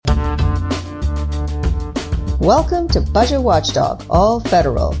Welcome to Budget Watchdog, all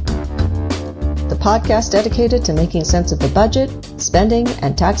federal. The podcast dedicated to making sense of the budget, spending,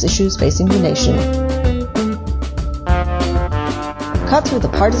 and tax issues facing the nation. Cut through the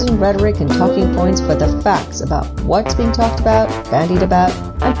partisan rhetoric and talking points for the facts about what's being talked about, bandied about,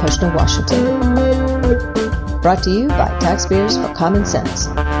 and pushed in Washington. Brought to you by Taxpayers for Common Sense.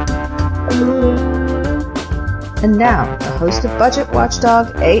 And now, the host of Budget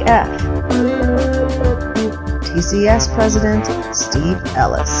Watchdog AF, TCS President Steve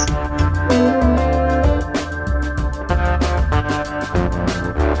Ellis.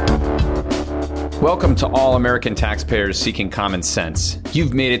 Welcome to all American taxpayers seeking common sense.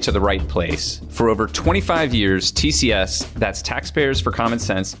 You've made it to the right place. For over 25 years, TCS, that's Taxpayers for Common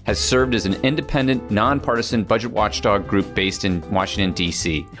Sense, has served as an independent, nonpartisan budget watchdog group based in Washington,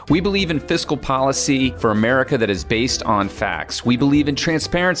 D.C. We believe in fiscal policy for America that is based on facts. We believe in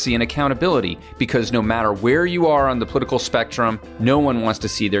transparency and accountability because no matter where you are on the political spectrum, no one wants to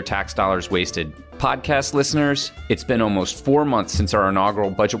see their tax dollars wasted. Podcast listeners, it's been almost 4 months since our inaugural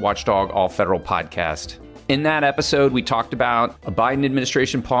Budget Watchdog All Federal podcast. In that episode, we talked about a Biden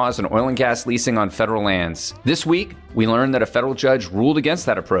administration pause on oil and gas leasing on federal lands. This week, we learned that a federal judge ruled against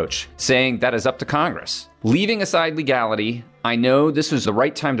that approach, saying that is up to Congress. Leaving aside legality, I know this was the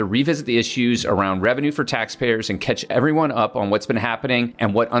right time to revisit the issues around revenue for taxpayers and catch everyone up on what's been happening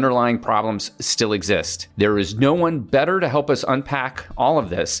and what underlying problems still exist. There is no one better to help us unpack all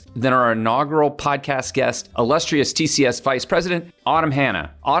of this than our inaugural podcast guest, illustrious TCS Vice President, Autumn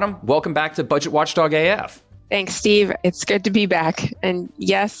Hanna. Autumn, welcome back to Budget Watchdog AF. Thanks, Steve. It's good to be back. And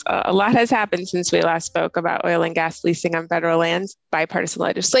yes, a lot has happened since we last spoke about oil and gas leasing on federal lands. Bipartisan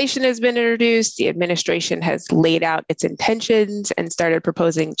legislation has been introduced. The administration has laid out its intentions and started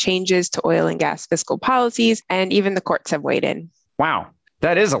proposing changes to oil and gas fiscal policies. And even the courts have weighed in. Wow.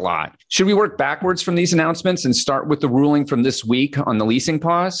 That is a lot. Should we work backwards from these announcements and start with the ruling from this week on the leasing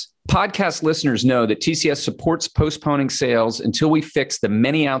pause? Podcast listeners know that TCS supports postponing sales until we fix the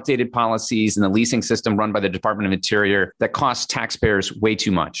many outdated policies in the leasing system run by the Department of Interior that cost taxpayers way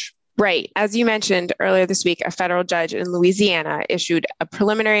too much. Right. As you mentioned earlier this week, a federal judge in Louisiana issued a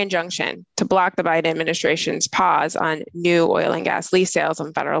preliminary injunction to block the Biden administration's pause on new oil and gas lease sales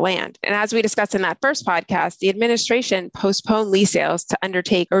on federal land. And as we discussed in that first podcast, the administration postponed lease sales to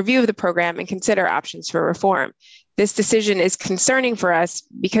undertake a review of the program and consider options for reform. This decision is concerning for us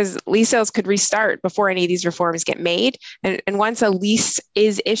because lease sales could restart before any of these reforms get made. And once a lease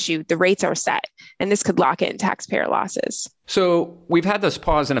is issued, the rates are set, and this could lock in taxpayer losses. So we've had this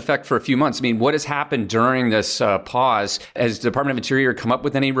pause in effect for a few months. I mean, what has happened during this pause? Has the Department of Interior come up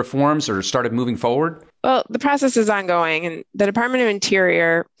with any reforms or started moving forward? Well, the process is ongoing, and the Department of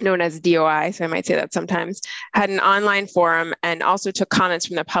Interior, known as DOI, so I might say that sometimes, had an online forum and also took comments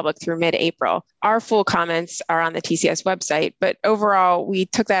from the public through mid-April. Our full comments are on the TCS website, but overall, we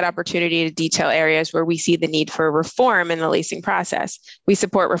took that opportunity to detail areas where we see the need for reform in the leasing process. We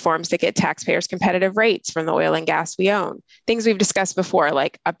support reforms that get taxpayers competitive rates from the oil and gas we own. Things we've discussed before,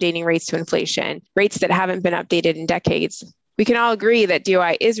 like updating rates to inflation, rates that haven't been updated in decades. We can all agree that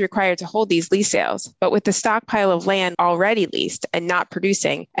DOI is required to hold these lease sales, but with the stockpile of land already leased and not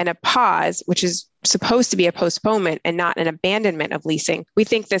producing, and a pause, which is supposed to be a postponement and not an abandonment of leasing, we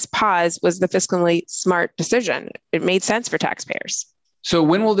think this pause was the fiscally smart decision. It made sense for taxpayers. So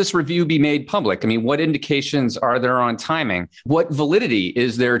when will this review be made public? I mean, what indications are there on timing? What validity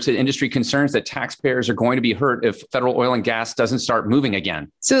is there to industry concerns that taxpayers are going to be hurt if federal oil and gas doesn't start moving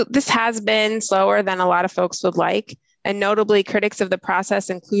again? So this has been slower than a lot of folks would like. And notably, critics of the process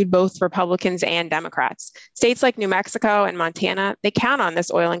include both Republicans and Democrats. States like New Mexico and Montana, they count on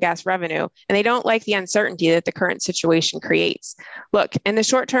this oil and gas revenue, and they don't like the uncertainty that the current situation creates. Look, in the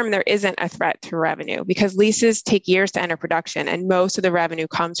short term, there isn't a threat to revenue because leases take years to enter production, and most of the revenue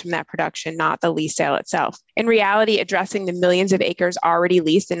comes from that production, not the lease sale itself. In reality, addressing the millions of acres already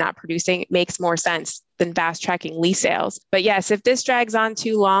leased and not producing makes more sense than fast-tracking lease sales. But yes, if this drags on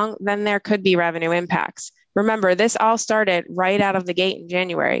too long, then there could be revenue impacts. Remember, this all started right out of the gate in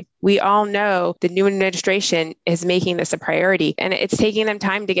January. We all know the new administration is making this a priority, and it's taking them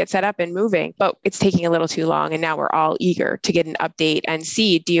time to get set up and moving, but it's taking a little too long, and now we're all eager to get an update and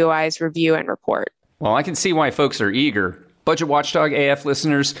see DOI's review and report. Well, I can see why folks are eager. Budget Watchdog AF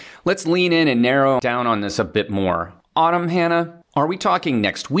listeners, let's lean in and narrow down on this a bit more. Autumn, Hanna, are we talking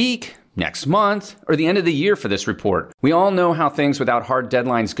next week, next month, or the end of the year for this report? We all know how things without hard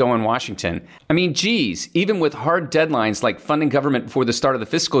deadlines go in Washington. I mean, geez, even with hard deadlines like funding government before the start of the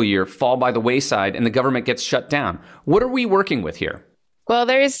fiscal year fall by the wayside and the government gets shut down. What are we working with here? Well,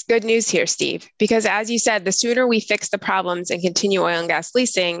 there is good news here, Steve, because as you said, the sooner we fix the problems and continue oil and gas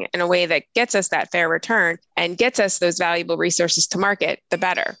leasing in a way that gets us that fair return and gets us those valuable resources to market, the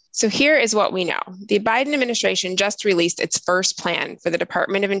better. So here is what we know. The Biden administration just released its first plan for the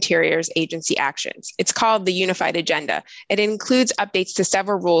Department of Interior's agency actions. It's called the Unified Agenda. It includes updates to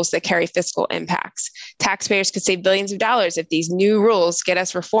several rules that carry fiscal impacts. Taxpayers could save billions of dollars if these new rules get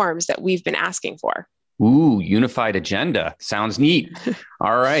us reforms that we've been asking for. Ooh, unified agenda. Sounds neat.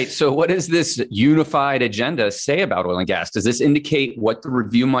 All right. So what does this unified agenda say about oil and gas? Does this indicate what the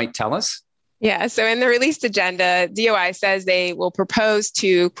review might tell us? Yeah, so in the released agenda, DOI says they will propose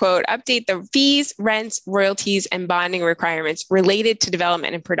to, quote, update the fees, rents, royalties, and bonding requirements related to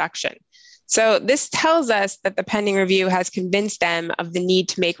development and production. So this tells us that the pending review has convinced them of the need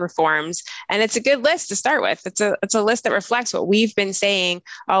to make reforms. And it's a good list to start with. It's a list that reflects what we've been saying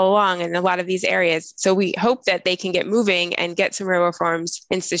all along in a lot of these areas. So we hope that they can get moving and get some real reforms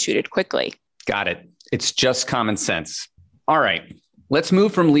instituted quickly. Got it. It's just common sense. All right. Let's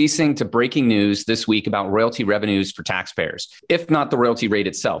move from leasing to breaking news this week about royalty revenues for taxpayers, if not the royalty rate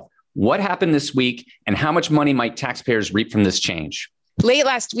itself. What happened this week and how much money might taxpayers reap from this change? Late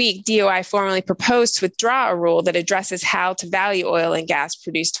last week, DOI formally proposed to withdraw a rule that addresses how to value oil and gas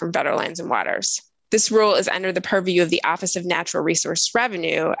produced from federal lands and waters. This rule is under the purview of the Office of Natural Resource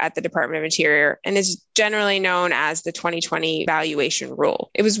Revenue at the Department of Interior and is generally known as the 2020 valuation rule.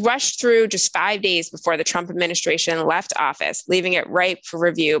 It was rushed through just 5 days before the Trump administration left office, leaving it ripe for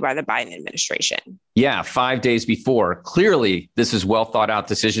review by the Biden administration. Yeah, 5 days before. Clearly, this is well thought out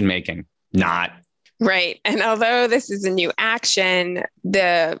decision making. Not. Right. And although this is a new action,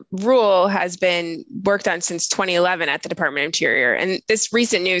 the rule has been worked on since 2011 at the Department of Interior. And this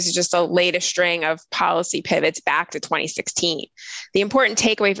recent news is just the latest string of policy pivots back to 2016. The important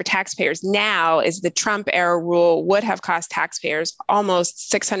takeaway for taxpayers now is the Trump era rule would have cost taxpayers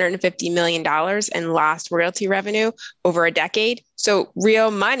almost $650 million in lost royalty revenue over a decade. So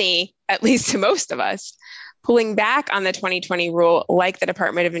real money, at least to most of us. Pulling back on the 2020 rule, like the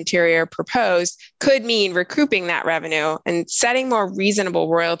Department of Interior proposed, could mean recouping that revenue and setting more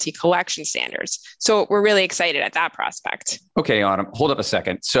reasonable royalty collection standards. So we're really excited at that prospect. Okay, Autumn, hold up a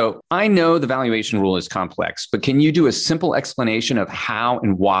second. So I know the valuation rule is complex, but can you do a simple explanation of how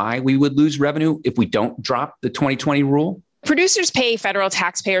and why we would lose revenue if we don't drop the 2020 rule? Producers pay federal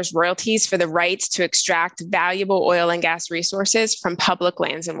taxpayers royalties for the rights to extract valuable oil and gas resources from public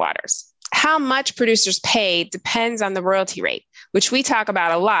lands and waters. How much producers pay depends on the royalty rate, which we talk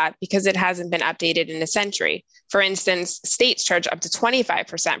about a lot because it hasn't been updated in a century. For instance, states charge up to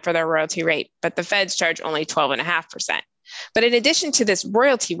 25% for their royalty rate, but the feds charge only 12.5%. But in addition to this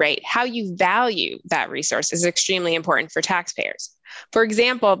royalty rate, how you value that resource is extremely important for taxpayers. For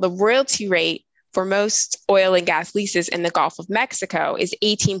example, the royalty rate for most oil and gas leases in the Gulf of Mexico is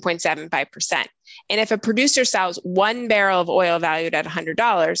 18.75%. And if a producer sells 1 barrel of oil valued at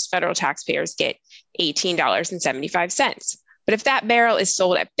 $100, federal taxpayers get $18.75. But if that barrel is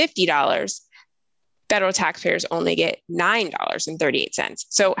sold at $50, federal taxpayers only get $9.38.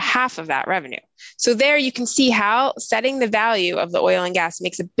 So half of that revenue. So there you can see how setting the value of the oil and gas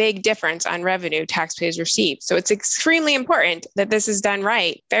makes a big difference on revenue taxpayers receive. So it's extremely important that this is done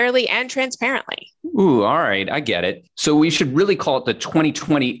right, fairly and transparently. Ooh, all right. I get it. So we should really call it the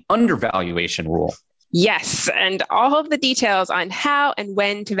 2020 undervaluation rule. Yes, and all of the details on how and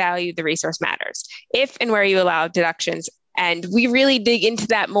when to value the resource matters, if and where you allow deductions. And we really dig into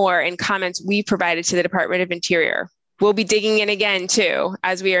that more in comments we provided to the Department of Interior. We'll be digging in again, too,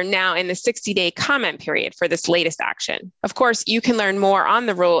 as we are now in the 60-day comment period for this latest action. Of course, you can learn more on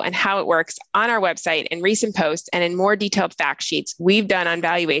the rule and how it works on our website in recent posts and in more detailed fact sheets we've done on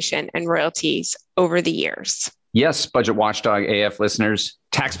valuation and royalties over the years. Yes, Budget Watchdog AF listeners,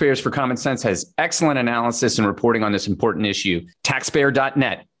 Taxpayers for Common Sense has excellent analysis and reporting on this important issue.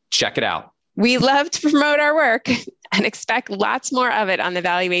 Taxpayer.net. Check it out. We love to promote our work and expect lots more of it on the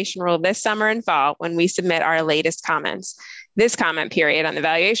valuation rule this summer and fall when we submit our latest comments. This comment period on the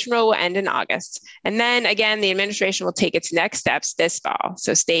valuation rule will end in August. And then again, the administration will take its next steps this fall.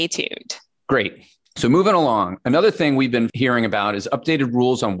 So stay tuned. Great. So moving along, another thing we've been hearing about is updated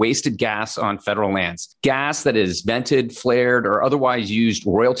rules on wasted gas on federal lands. Gas that is vented, flared, or otherwise used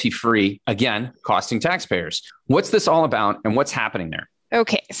royalty-free, again, costing taxpayers. What's this all about and what's happening there?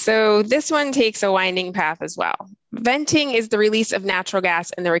 Okay, so this one takes a winding path as well. Venting is the release of natural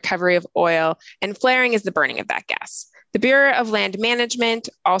gas and the recovery of oil, and flaring is the burning of that gas. The Bureau of Land Management,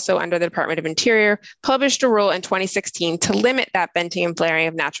 also under the Department of Interior, published a rule in 2016 to limit that venting and flaring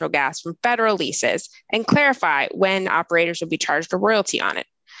of natural gas from federal leases and clarify when operators will be charged a royalty on it.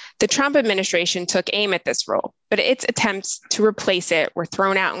 The Trump administration took aim at this rule, but its attempts to replace it were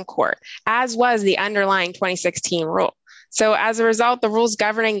thrown out in court, as was the underlying 2016 rule. So as a result, the rules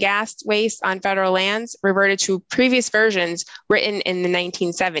governing gas waste on federal lands reverted to previous versions written in the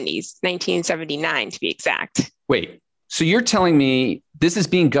 1970s, 1979 to be exact. Wait, so you're telling me this is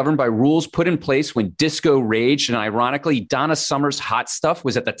being governed by rules put in place when disco raged and ironically Donna Summer's Hot Stuff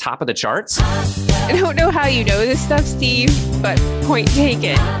was at the top of the charts? I don't know how you know this stuff, Steve, but point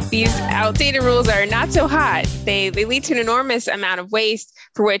taken. These outdated rules are not so hot. They lead to an enormous amount of waste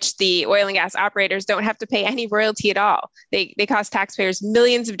for which the oil and gas operators don't have to pay any royalty at all. They cost taxpayers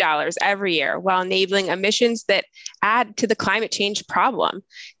millions of dollars every year while enabling emissions that add to the climate change problem.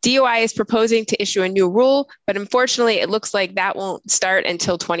 DOI is proposing to issue a new rule, but unfortunately, it looks like that won't start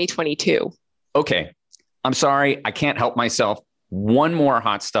until 2022. Okay, I'm sorry, I can't help myself. One more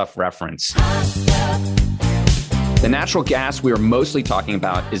Hot Stuff reference. The natural gas we are mostly talking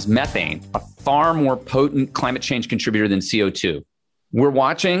about is methane, a far more potent climate change contributor than CO2. We're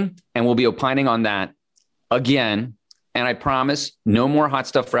watching and we'll be opining on that again. And I promise no more Hot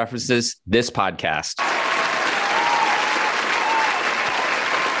Stuff references this podcast.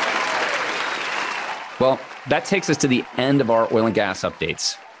 Well, that takes us to the end of our oil and gas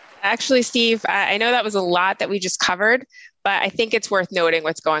updates. Actually, Steve, I know that was a lot that we just covered, but I think it's worth noting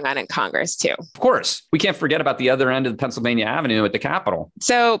what's going on in Congress, too. Of course. We can't forget about the other end of the Pennsylvania Avenue at the Capitol.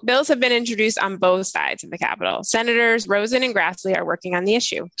 So bills have been introduced on both sides of the Capitol. Senators Rosen and Grassley are working on the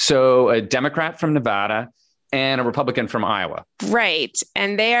issue. So a Democrat from Nevada and a Republican from Iowa. Right.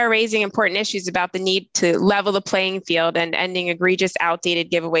 And they are raising important issues about the need to level the playing field and ending egregious, outdated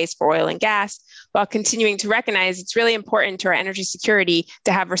giveaways for oil and gas, while continuing to recognize it's really important to our energy security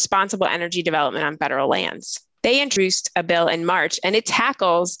to have responsible energy development on federal lands. They introduced a bill in March, and it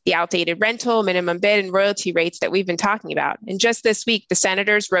tackles the outdated rental, minimum bid, and royalty rates that we've been talking about. And just this week, the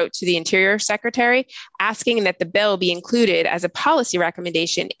senators wrote to the Interior Secretary asking that the bill be included as a policy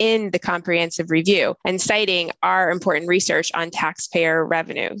recommendation in the comprehensive review and citing our important research on taxpayer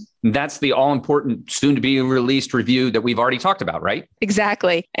revenue. That's the all-important, soon-to-be-released review that we've already talked about, right?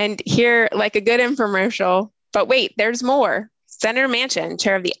 Exactly. And here, like a good infomercial, but wait, there's more. Senator Manchin,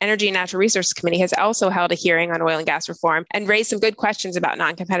 chair of the Energy and Natural Resources Committee, has also held a hearing on oil and gas reform and raised some good questions about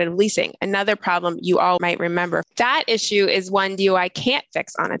non-competitive leasing, another problem you all might remember. That issue is one DOI can't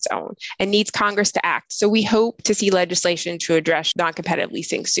fix on its own and needs Congress to act. So we hope to see legislation to address non-competitive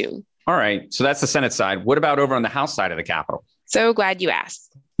leasing soon. All right. So that's the Senate side. What about over on the House side of the Capitol? So glad you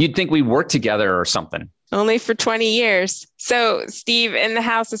asked. You'd think we'd work together or something. Only for 20 years. So, Steve, in the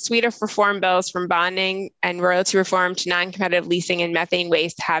House, a suite of reform bills from bonding and royalty reform to non-competitive leasing and methane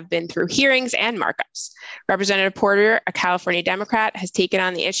waste have been through hearings and markups. Representative Porter, a California Democrat, has taken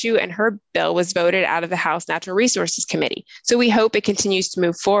on the issue, and her bill was voted out of the House Natural Resources Committee. So we hope it continues to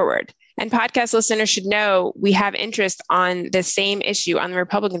move forward. And podcast listeners should know we have interest on the same issue on the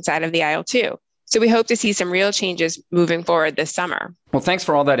Republican side of the aisle, too. So we hope to see some real changes moving forward this summer. Well, thanks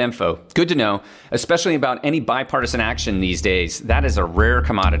for all that info. Good to know, especially about any bipartisan action these days. That is a rare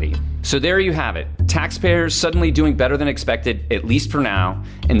commodity. So there you have it. Taxpayers suddenly doing better than expected, at least for now,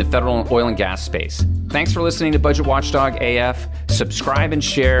 in the federal oil and gas space. Thanks for listening to Budget Watchdog AF. Subscribe and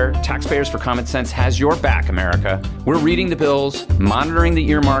share. Taxpayers for Common Sense has your back, America. We're reading the bills, monitoring the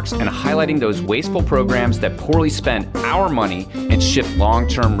earmarks, and highlighting those wasteful programs that poorly spend our money and shift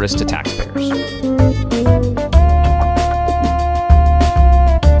long-term risk to taxpayers.